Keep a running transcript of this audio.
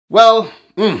Well,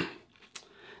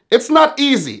 it's not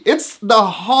easy. It's the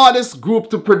hardest group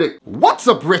to predict. What's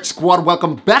up, Rich Squad?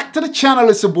 Welcome back to the channel.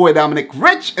 It's your boy Dominic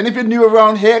Rich. And if you're new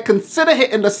around here, consider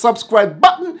hitting the subscribe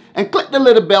button and click the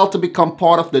little bell to become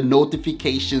part of the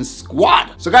notification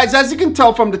squad. So guys, as you can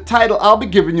tell from the title, I'll be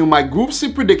giving you my Group C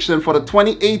prediction for the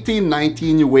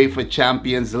 2018-19 UEFA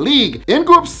Champions League. In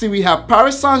Group C, we have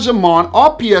Paris Saint-Germain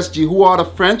or PSG, who are the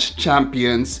French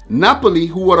champions, Napoli,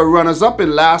 who were the runners-up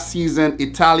in last season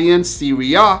Italian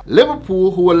Serie A,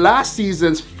 Liverpool, who were last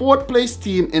season's 4th place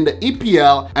team in the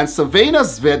EPL, and Crvena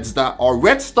Zvezda or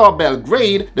Red Star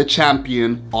Belgrade, the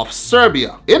champion of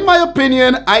Serbia. In my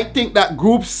opinion, I think that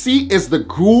Group C is the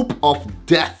group of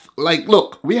death. Like,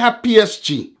 look, we have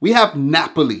PSG, we have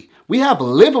Napoli, we have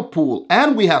Liverpool,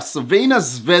 and we have Crvena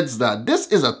Zvezda. This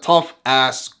is a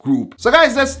tough-ass group. So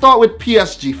guys, let's start with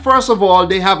PSG. First of all,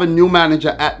 they have a new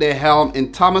manager at their helm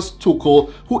in Thomas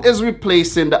Tuchel, who is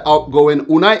replacing the outgoing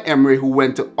Unai Emery, who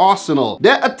went to Arsenal.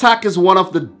 Their attack is one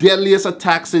of the deadliest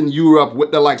attacks in Europe,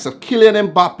 with the likes of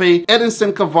Kylian Mbappe,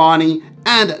 Edinson Cavani,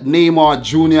 and Neymar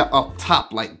Jr. up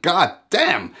top. Like, god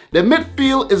damn. Their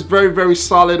midfield is very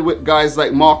solid with guys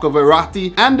like Marco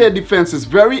Verratti, and their defense is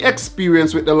very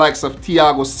experienced with the likes of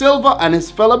Thiago Silva and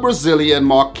his fellow Brazilian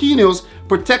Marquinhos,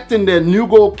 protecting their new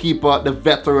goalkeeper, the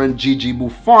veteran Gigi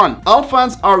Buffon.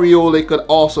 Alphonse Areola could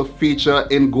also feature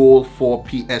in goal for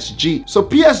PSG. So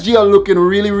PSG are looking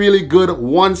really good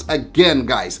once again,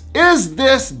 guys. Is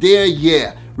this their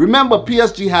year? Remember,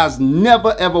 PSG has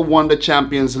never ever won the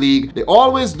Champions League. They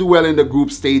always do well in the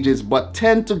group stages, but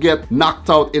tend to get knocked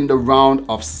out in the round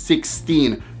of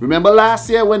 16. Remember last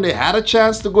year when they had a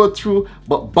chance to go through,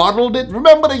 but bottled it?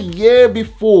 Remember the year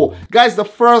before? Guys, the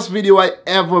first video I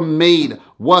ever made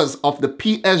was of the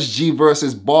PSG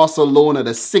versus Barcelona,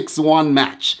 the 6-1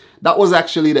 match. That was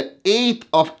actually the 8th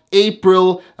of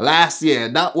April last year.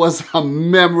 That was a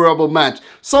memorable match.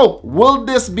 So, will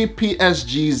this be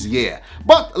PSG's year?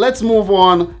 But let's move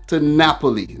on to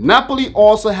Napoli. Napoli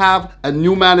also have a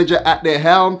new manager at their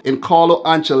helm in Carlo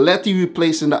Ancelotti,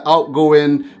 replacing the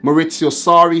outgoing Maurizio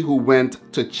Sarri, who went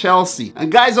to Chelsea.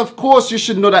 And guys, of course, you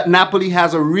should know that Napoli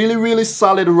has a really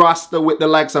solid roster with the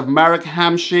likes of Marek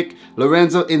Hamšík,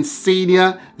 Lorenzo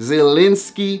Insigne,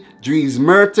 Zielinski, Dries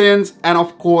Mertens, and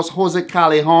of course Jose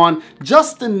Callejon,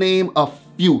 just to name a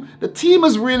few. The team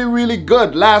is really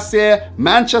good. Last year,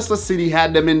 Manchester City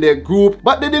had them in their group,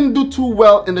 but they didn't do too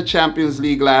well in the Champions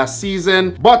League last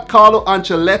season. But Carlo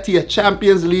Ancelotti, a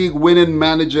Champions League winning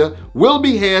manager, will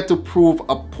be here to prove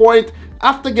a point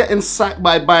after getting sacked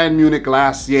by Bayern Munich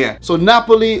last year. So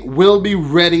Napoli will be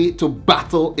ready to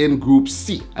battle in Group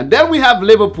C. And then we have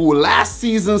Liverpool, last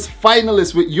season's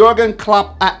finalists, with Jurgen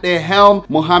Klopp at their helm,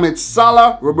 Mohamed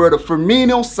Salah, Roberto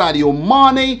Firmino, Sadio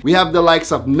Mane. We have the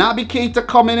likes of Naby Keita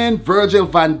coming in, Virgil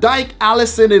van Dijk,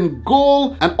 Alisson in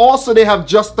goal, and also they have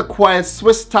just acquired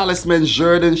Swiss talisman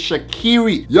Xherdan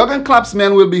Shaqiri. Jurgen Klopp's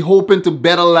men will be hoping to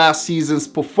better last season's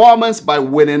performance by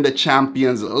winning the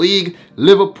Champions League.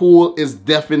 Liverpool is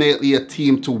definitely a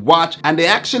team to watch, and they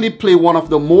actually play one of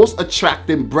the most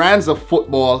attractive brands of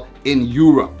football in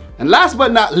Europe. And last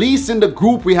but not least, in the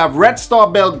group, we have Red Star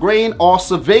Belgrade or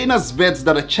Crvena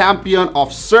Zvezda, the champion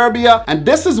of Serbia. And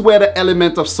this is where the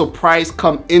element of surprise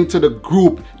come into the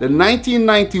group. The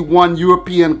 1991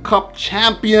 European Cup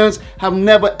champions have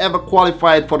never ever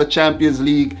qualified for the Champions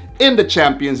League in the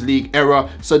Champions League era,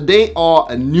 so they are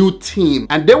a new team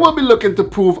and they will be looking to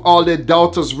prove all their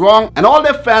doubters wrong. And all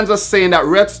their fans are saying that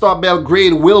Red Star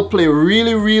Belgrade will play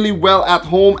really well at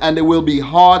home, and they will be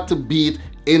hard to beat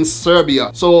in Serbia.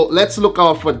 So let's look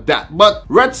out for that. But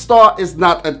Red Star is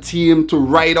not a team to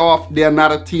write off. They are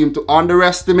not a team to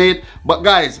underestimate. But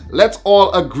guys, let's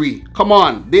all agree, come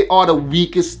on, they are the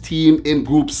weakest team in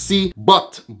Group C.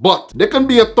 But they can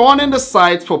be a thorn in the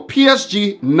side for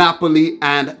PSG, Napoli,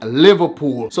 and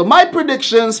Liverpool. So my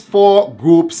predictions for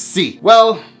Group C.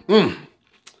 Well,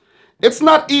 it's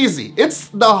not easy. It's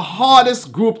the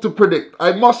hardest group to predict.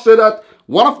 I must say that.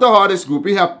 One of the hardest group.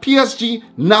 We have PSG,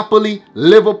 Napoli,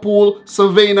 Liverpool,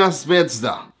 Crvena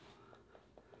Zvezda.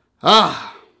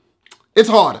 It's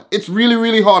hard. It's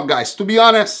really hard, guys. To be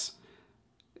honest,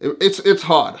 it's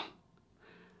hard.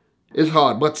 It's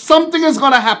hard. But something is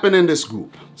going to happen in this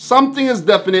group. Something is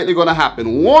definitely going to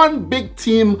happen. One big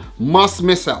team must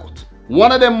miss out.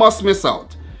 One of them must miss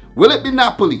out. Will it be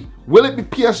Napoli? Will it be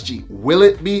PSG? Will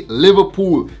it be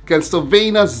Liverpool? Can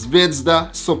Crvena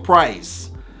Zvezda surprise?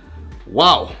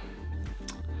 Wow.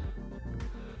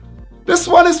 This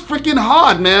one is freaking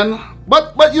hard, man.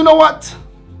 But you know what?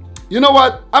 You know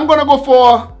what? I'm going to go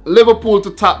for Liverpool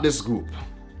to top this group.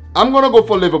 I'm going to go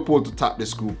for Liverpool to top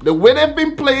this group. The way they've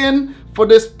been playing for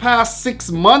this past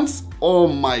 6 months, oh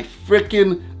my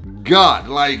freaking God.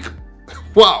 Like,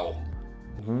 wow.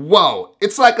 Wow.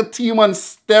 It's like a team on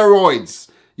steroids,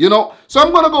 you know? So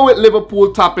I'm going to go with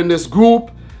Liverpool topping this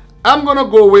group. I'm going to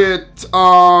go with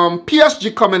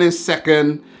PSG coming in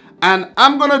second. And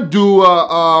I'm going to do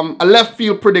a left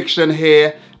field prediction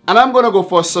here. And I'm going to go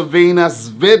for Crvena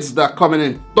Zvezda coming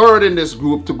in third in this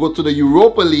group to go to the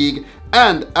Europa League.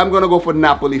 And I'm going to go for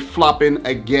Napoli flopping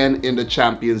again in the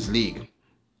Champions League.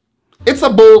 It's a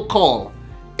bold call.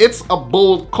 It's a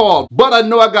bold call. But I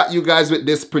know I got you guys with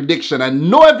this prediction. I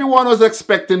know everyone was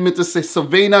expecting me to say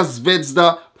Crvena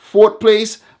Zvezda fourth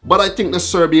place. But I think the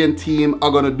Serbian team are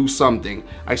going to do something.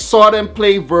 I saw them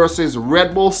play versus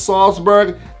Red Bull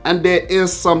Salzburg, and there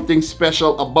is something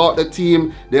special about the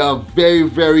team. They are a very,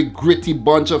 very gritty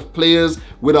bunch of players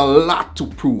with a lot to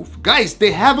prove. Guys,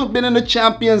 they haven't been in the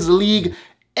Champions League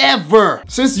ever.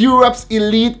 Since Europe's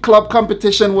elite club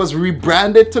competition was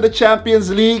rebranded to the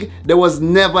Champions League, there was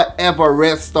never ever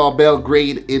Red Star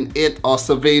Belgrade in it, or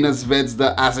Crvena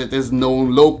Zvezda as it is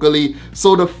known locally.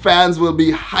 So the fans will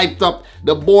be hyped up.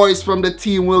 The boys from the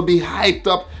team will be hyped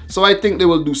up. So I think they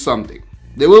will do something.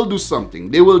 They will do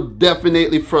something. They will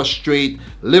definitely frustrate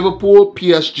Liverpool,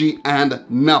 PSG, and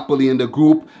Napoli in the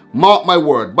group. Mark my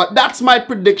word. But that's my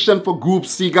prediction for Group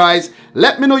C, guys.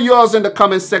 Let me know yours in the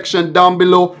comment section down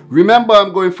below. Remember,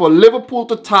 I'm going for Liverpool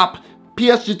to top,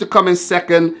 PSG to come in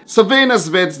second, Crvena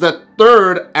Zvezda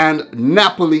third, and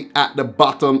Napoli at the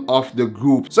bottom of the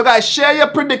group. So guys, share your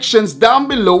predictions down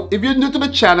below. If you're new to the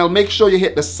channel, make sure you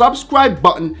hit the subscribe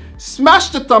button, smash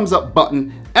the thumbs up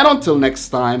button, and until next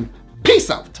time,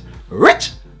 peace out,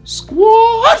 Rich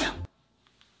Squad!